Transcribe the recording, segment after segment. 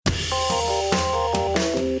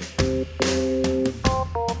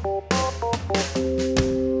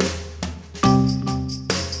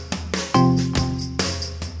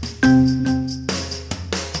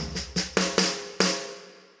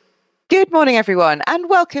morning, everyone, and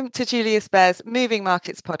welcome to Julius Baer's Moving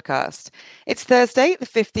Markets podcast. It's Thursday, the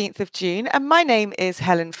 15th of June, and my name is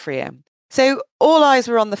Helen Freer. So all eyes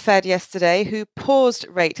were on the Fed yesterday, who paused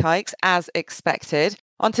rate hikes as expected.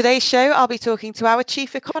 On today's show, I'll be talking to our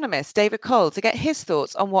Chief Economist, David Kohl, to get his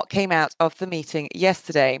thoughts on what came out of the meeting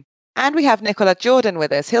yesterday. And we have Nicolas Jordan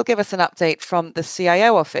with us. He'll give us an update from the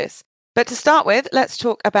CIO Office. But to start with, let's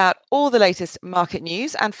talk about all the latest market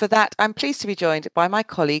news. And for that, I'm pleased to be joined by my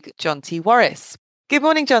colleague, Jonti Warris. Good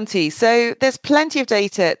morning, Jonti. So there's plenty of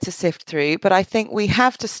data to sift through, but I think we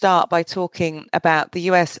have to start by talking about the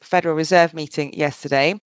US Federal Reserve meeting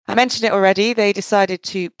yesterday. I mentioned it already. They decided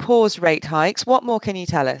to pause rate hikes. What more can you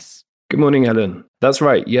tell us? Good morning, Helen. That's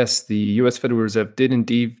right. Yes, the US Federal Reserve did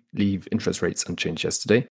indeed leave interest rates unchanged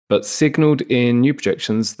yesterday, but signaled in new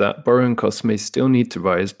projections that borrowing costs may still need to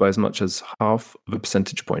rise by as much as half of a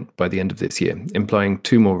percentage point by the end of this year, implying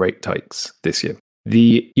 2 more rate hikes this year.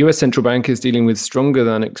 The US Central Bank is dealing with stronger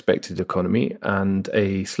than expected economy and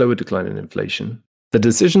a slower decline in inflation. The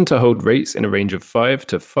decision to hold rates in a range of 5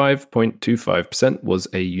 to 5.25% was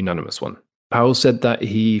a unanimous one. Powell said that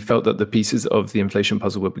he felt that the pieces of the inflation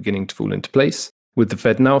puzzle were beginning to fall into place, with the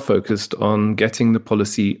Fed now focused on getting the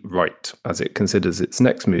policy right as it considers its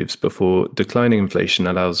next moves before declining inflation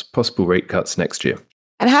allows possible rate cuts next year.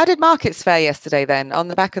 And how did markets fare yesterday then, on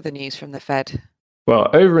the back of the news from the Fed? Well,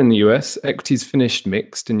 over in the US, equities finished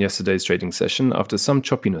mixed in yesterday's trading session after some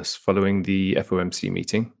choppiness following the FOMC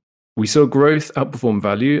meeting. We saw growth outperform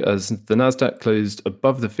value as the Nasdaq closed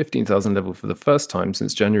above the 15,000 level for the first time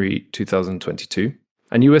since January 2022.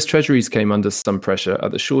 And US Treasuries came under some pressure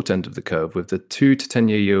at the short end of the curve, with the 2 to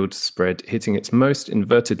 10-year yield spread hitting its most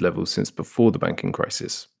inverted level since before the banking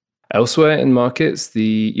crisis. Elsewhere in markets,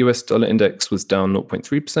 the US dollar index was down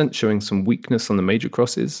 0.3%, showing some weakness on the major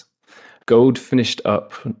crosses. Gold finished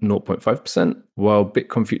up 0.5%, while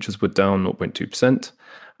Bitcoin futures were down 0.2%,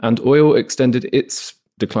 and oil extended its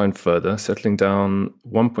decline further, settling down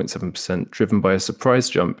 1.7%, driven by a surprise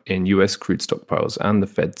jump in US crude stockpiles and the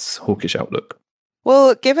Fed's hawkish outlook.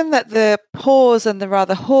 Well, given that the pause and the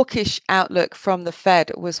rather hawkish outlook from the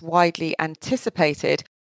Fed was widely anticipated,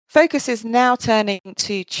 focus is now turning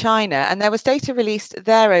to China, and there was data released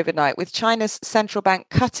there overnight with China's central bank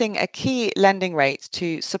cutting a key lending rate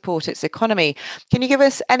to support its economy. Can you give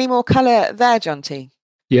us any more colour there, Jonti?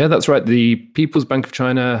 Yeah, that's right. The People's Bank of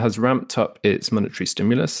China has ramped up its monetary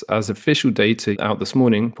stimulus as official data out this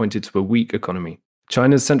morning pointed to a weak economy.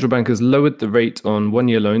 China's central bank has lowered the rate on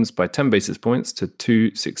one-year loans by 10 basis points to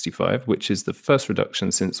 2.65, which is the first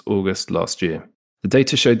reduction since August last year. The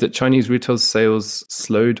data showed that Chinese retail sales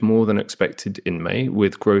slowed more than expected in May,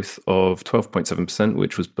 with growth of 12.7%,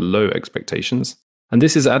 which was below expectations. And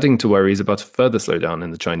this is adding to worries about a further slowdown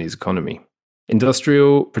in the Chinese economy.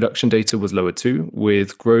 Industrial production data was lower too,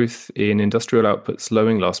 with growth in industrial output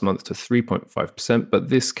slowing last month to 3.5%, but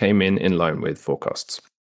this came in line with forecasts.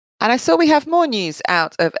 And I saw we have more news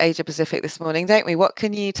out of Asia Pacific this morning, don't we? What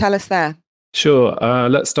can you tell us there? Sure.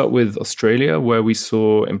 Let's start with Australia, where we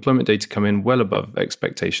saw employment data come in well above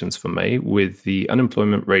expectations for May, with the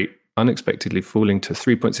unemployment rate unexpectedly falling to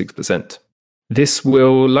 3.6%. This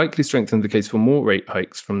will likely strengthen the case for more rate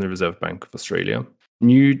hikes from the Reserve Bank of Australia.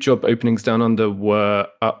 New job openings down under were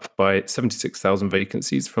up by 76,000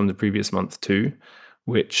 vacancies from the previous month too,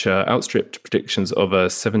 which outstripped predictions of a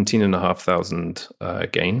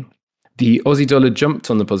 17,500 gain. The Aussie dollar jumped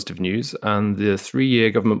on the positive news, and the 3-year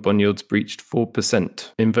government bond yields breached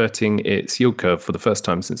 4%, inverting its yield curve for the first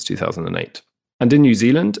time since 2008. And in New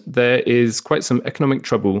Zealand, there is quite some economic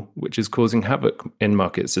trouble, which is causing havoc in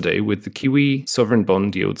markets today, with the Kiwi sovereign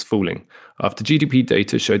bond yields falling, after GDP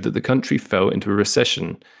data showed that the country fell into a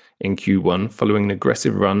recession in Q1 following an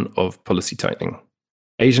aggressive run of policy tightening.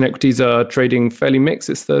 Asian equities are trading fairly mixed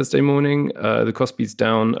this Thursday morning. The Kospi's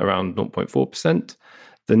down around 0.4%.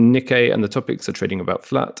 The Nikkei and the Topics are trading about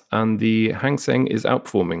flat, and the Hang Seng is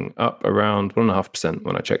outperforming, up around 1.5%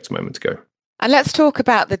 when I checked a moment ago. And let's talk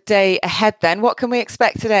about the day ahead then. What can we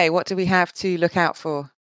expect today? What do we have to look out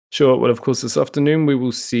for? Sure. Well, of course, this afternoon we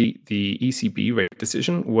will see the ECB rate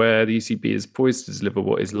decision, where the ECB is poised to deliver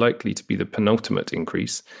what is likely to be the penultimate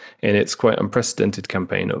increase in its quite unprecedented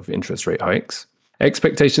campaign of interest rate hikes.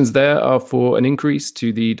 Expectations there are for an increase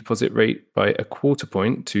to the deposit rate by 0.25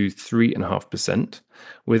 point to 3.5%,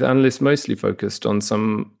 with analysts mostly focused on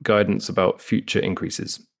some guidance about future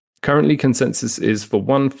increases. Currently, consensus is for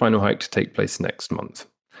one final hike to take place next month.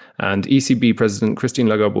 And ECB President Christine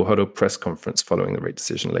Lagarde will hold a press conference following the rate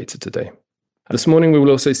decision later today. This morning, we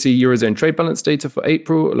will also see Eurozone trade balance data for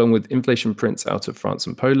April, along with inflation prints out of France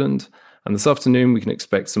and Poland. And this afternoon, we can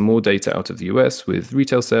expect some more data out of the US with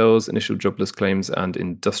retail sales, initial jobless claims, and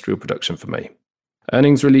industrial production for May.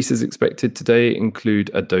 Earnings releases expected today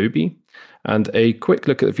include Adobe, and a quick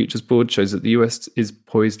look at the futures board shows that the US is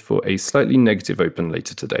poised for a slightly negative open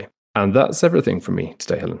later today. And that's everything from me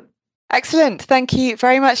today, Helen. Excellent. Thank you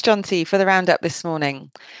very much, Jonti, for the roundup this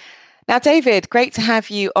morning. Now, David, great to have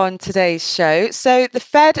you on today's show. So the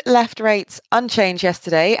Fed left rates unchanged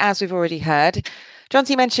yesterday, as we've already heard.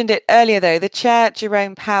 Jonti mentioned it earlier, though. The chair,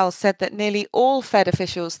 Jerome Powell, said that nearly all Fed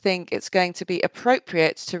officials think it's going to be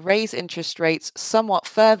appropriate to raise interest rates somewhat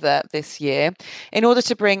further this year in order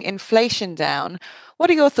to bring inflation down. What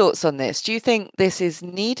are your thoughts on this? Do you think this is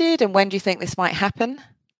needed, and when do you think this might happen?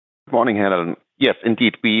 Good morning, Helen. Yes,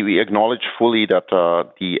 indeed. We acknowledge fully that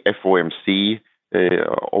the FOMC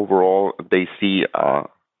overall, they see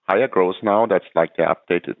higher growth now. That's like the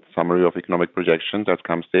updated summary of economic projections that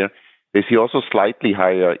comes there. They see also slightly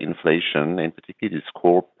higher inflation, in particular this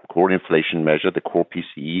core inflation measure, the core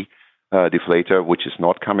PCE deflator, which is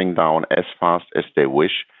not coming down as fast as they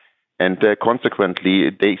wish. And consequently,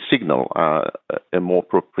 they signal a more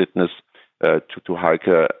appropriateness to hike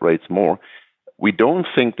rates more. We don't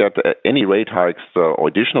think that any rate hikes or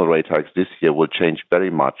additional rate hikes this year will change very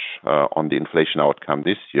much on the inflation outcome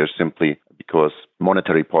this year, simply because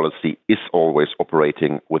monetary policy is always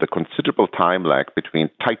operating with a considerable time lag between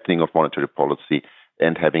tightening of monetary policy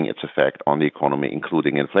and having its effect on the economy,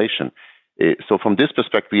 including inflation. So from this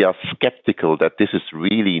perspective, we are skeptical that this is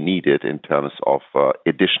really needed in terms of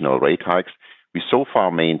additional rate hikes. We so far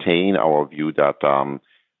maintain our view that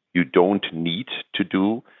you don't need to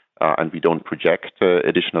do and we don't project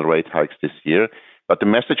additional rate hikes this year. But the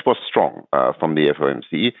message was strong from the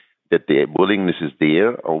FOMC that the willingness is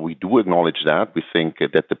there, or we do acknowledge that. We think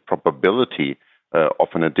that the probability of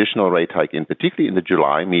an additional rate hike, in particularly in the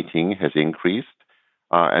July meeting, has increased.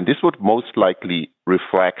 And this would most likely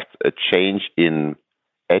reflect a change in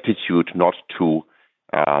attitude not to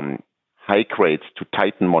hike rates, to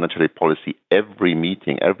tighten monetary policy every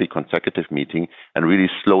meeting, every consecutive meeting, and really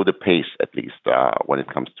slow the pace, at least when it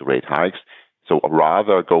comes to rate hikes. So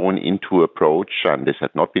rather going into approach, and this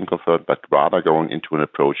had not been confirmed, but rather going into an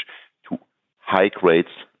approach to hike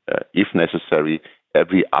rates, if necessary,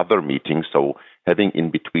 every other meeting. So having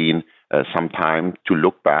in between some time to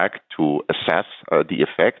look back to assess the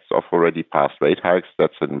effects of already past rate hikes.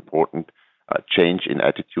 That's an important change in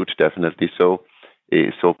attitude, definitely so.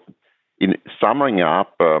 So in summing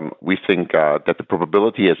up, we think that the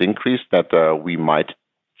probability has increased that we might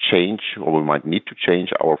change, or we might need to change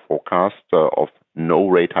our forecast of no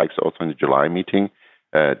rate hikes also in the July meeting,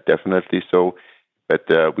 definitely so. But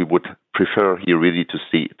we would prefer here really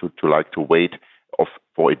to wait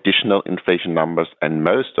for additional inflation numbers, and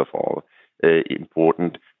most of all,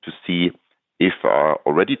 important to see if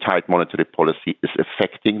already tight monetary policy is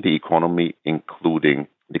affecting the economy, including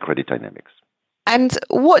the credit dynamics. And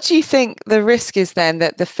what do you think the risk is then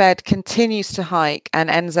that the Fed continues to hike and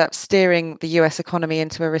ends up steering the US economy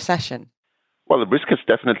into a recession? Well, the risk has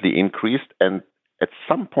definitely increased, and at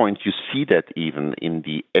some point you see that even in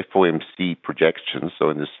the FOMC projections, so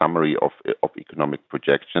in the summary of economic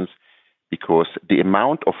projections, because the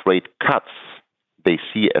amount of rate cuts they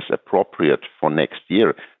see as appropriate for next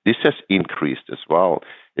year, this has increased as well.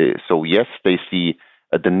 So yes, they see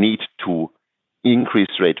the need to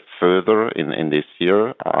increase rate further in this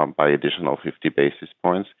year by additional 50 basis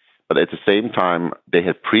points. But at the same time, they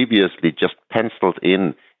had previously just penciled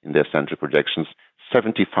in their central projections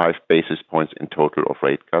 75 basis points in total of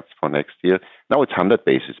rate cuts for next year. Now it's 100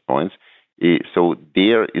 basis points. So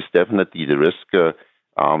there is definitely the risk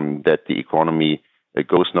that the economy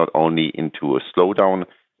goes not only into a slowdown,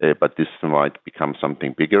 but this might become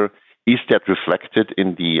something bigger. Is that reflected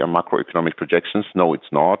in the macroeconomic projections? No,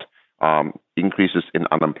 it's not. Increases in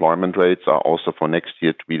unemployment rates are also for next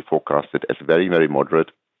year to be forecasted as very, very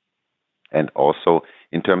moderate. And also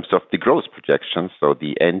in terms of the growth projections, so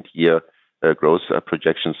the end year growth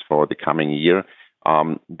projections for the coming year,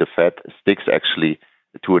 the Fed sticks actually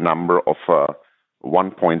to a number of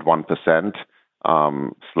 1.1%,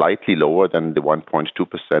 slightly lower than the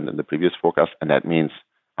 1.2% in the previous forecast, and that means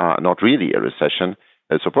not really a recession.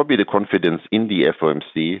 So probably the confidence in the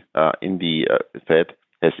FOMC, in the Fed,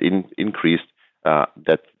 has increased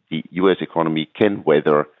that the U.S. economy can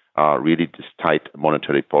weather really this tight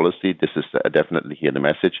monetary policy. This is definitely here the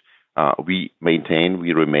message. We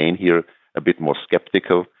remain here a bit more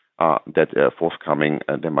skeptical that forthcoming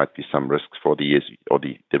there might be some risks for the years, or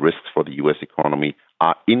the risks for the U.S. economy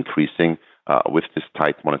are increasing with this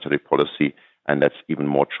tight monetary policy, and that's even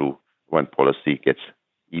more true when policy gets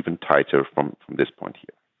even tighter from this point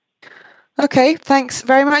here. Okay, thanks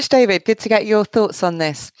very much, David. Good to get your thoughts on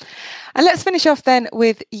this. And let's finish off then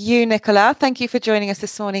with you, Nicolas. Thank you for joining us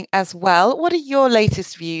this morning as well. What are your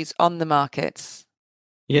latest views on the markets?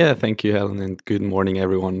 Yeah, thank you, Helen, and good morning,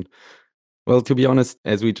 everyone. Well, to be honest,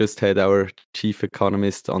 as we just had our chief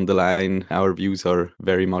economist on the line, our views are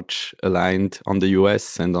very much aligned on the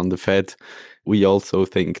US and on the Fed. We also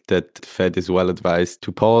think that the Fed is well advised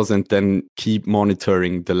to pause and then keep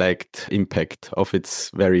monitoring the lagged impact of its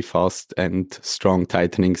very fast and strong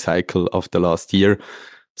tightening cycle of the last year.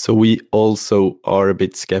 So we also are a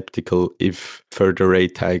bit skeptical if further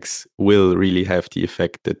rate hikes will really have the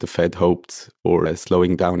effect that the Fed hoped for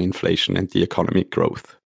slowing down inflation and the economic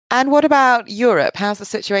growth. And what about Europe? How's the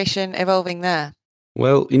situation evolving there?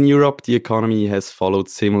 Well, in Europe, the economy has followed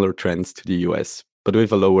similar trends to the US, but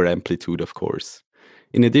with a lower amplitude, of course.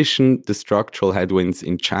 In addition, the structural headwinds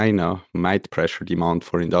in China might pressure demand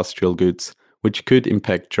for industrial goods, which could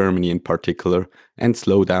impact Germany in particular and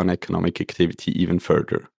slow down economic activity even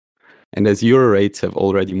further. And as euro rates have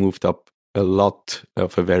already moved up a lot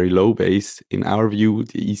of a very low base, in our view,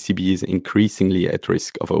 the ECB is increasingly at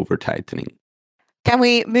risk of over-tightening. Can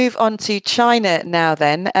we move on to China now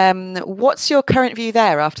then? What's your current view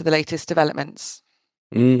there after the latest developments?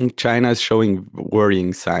 China is showing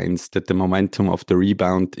worrying signs that the momentum of the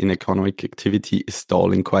rebound in economic activity is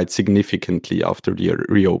stalling quite significantly after the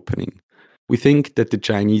reopening. We think that the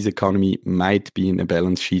Chinese economy might be in a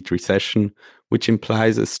balance sheet recession, which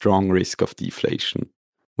implies a strong risk of deflation.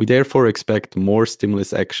 We therefore expect more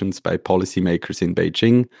stimulus actions by policymakers in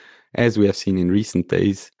Beijing, as we have seen in recent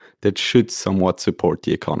days, that should somewhat support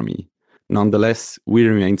the economy. Nonetheless, we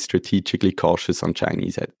remain strategically cautious on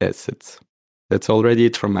Chinese assets. That's already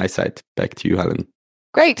it from my side. Back to you, Helen.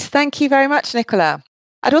 Great. Thank you very much, Nicolas.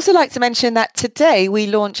 I'd also like to mention that today we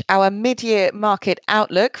launch our mid-year market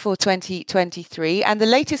outlook for 2023, and the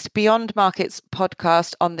latest Beyond Markets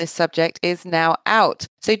podcast on this subject is now out.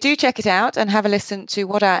 So do check it out and have a listen to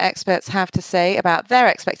what our experts have to say about their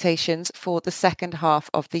expectations for the second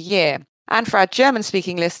half of the year. And for our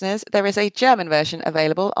German-speaking listeners, there is a German version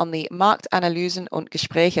available on the Marktanalysen und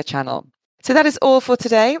Gespräche channel. So that is all for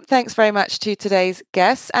today. Thanks very much to today's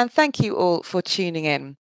guests, and thank you all for tuning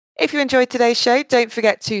in. If you enjoyed today's show, don't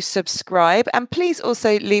forget to subscribe, and please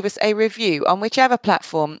also leave us a review on whichever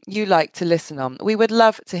platform you like to listen on. We would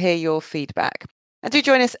love to hear your feedback. And do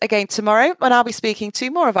join us again tomorrow when I'll be speaking to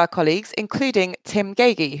more of our colleagues, including Tim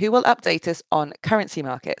Gagey, who will update us on currency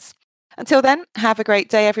markets. Until then, have a great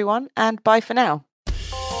day, everyone, and bye for now.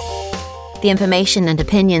 The information and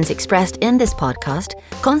opinions expressed in this podcast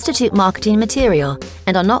constitute marketing material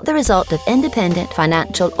and are not the result of independent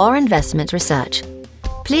financial or investment research.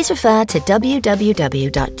 Please refer to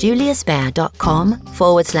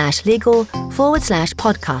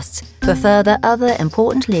www.juliusbaer.com/legal/podcasts for further other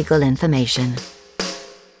important legal information.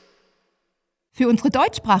 Für unsere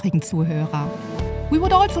deutschsprachigen Zuhörer. We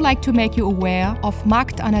would also like to make you aware of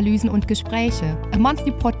Marktanalysen und Gespräche, a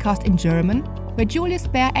monthly podcast in German, where Julius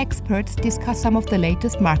Baer experts discuss some of the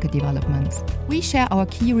latest market developments. We share our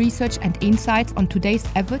key research and insights on today's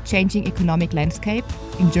ever-changing economic landscape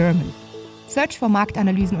in German. Search for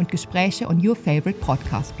Marktanalysen und Gespräche on your favorite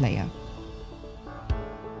podcast player.